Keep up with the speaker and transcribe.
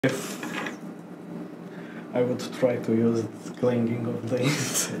If I would try to use clinging of the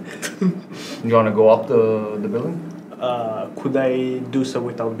insect. You wanna go up the building? Could I do so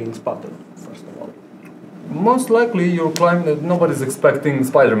without being spotted, first of all? Most likely you're climbing. Nobody's expecting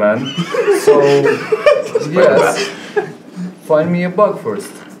Spider-Man, so yes. Find me a bug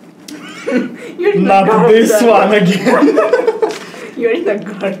first. You're in Not the garden. this one again! You're in the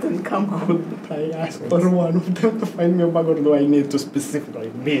garden, come on. Could I ask for one of them to find me a bug, or do I need to specifically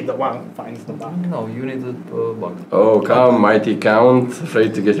be the one who finds the bug? No, you need a bug. Oh, come, mighty count,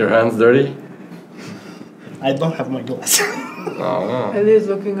 afraid to get your hands dirty? I don't have my glasses. Oh, Ellie's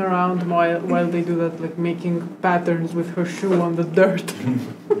looking around while they do that, like making patterns with her shoe on the dirt.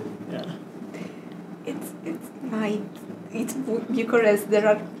 Yeah. It's night. It's Bucharest. There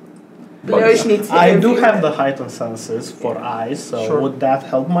are Bugs. Leoșniți I do everywhere. have the heightened senses for eyes, so Sure. would that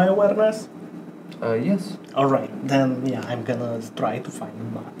help my awareness? Yes. Alright, then yeah, I'm gonna try to find the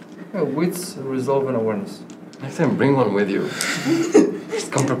bug. Wits, resolve, and awareness. next time bring one with you. Just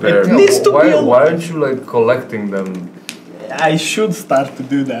come prepared. Yeah. Needs to why, be a- why aren't you like collecting them? I should start to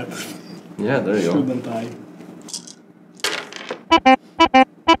do that, Yeah, there you go. shouldn't I?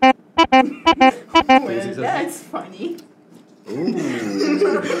 Well, that's funny.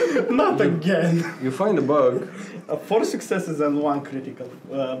 Not again. You find a bug. 4 successes and 1 critical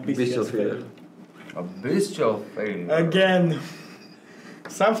Bestial failure. A bestial failure. Again.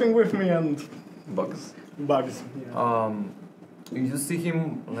 Something with me and Bugs. bugs. Yeah. You see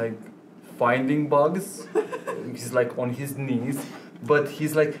him like finding bugs. He's like on his knees, but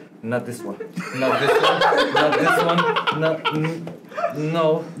he's like, not this one, not this one, not this one,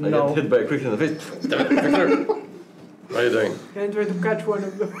 no, I no. get hit by a cricket in the face. Damn it, Victor! What are you doing? Can I try to catch one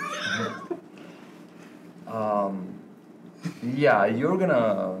of them? Yeah, you're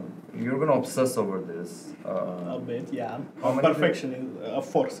gonna obsess over this. A bit, yeah. How many Perfection is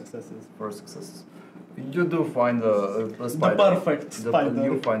 4 successes. For successes. You do find a spider. The perfect spider.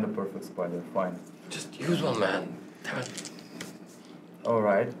 You find the perfect spider. Fine. Just use one, man. Damn it. All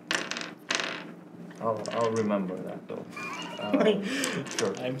right. I'll remember that though.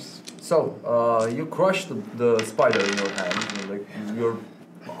 Sure. So you crush the spider in your hand. Like your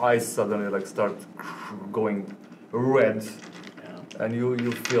eyes suddenly like start going red, Yeah. and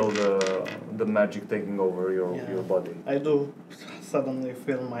you feel the magic taking over Yeah. your body. I do suddenly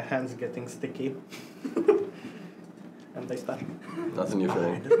feel my hands getting sticky. And I start. That's a new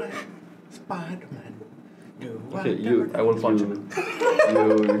feeling. Spiderman. Do Okay, I will punch him. You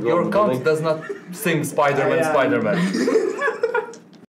go Your on the count building. does not sing Spiderman, I am. Spiderman.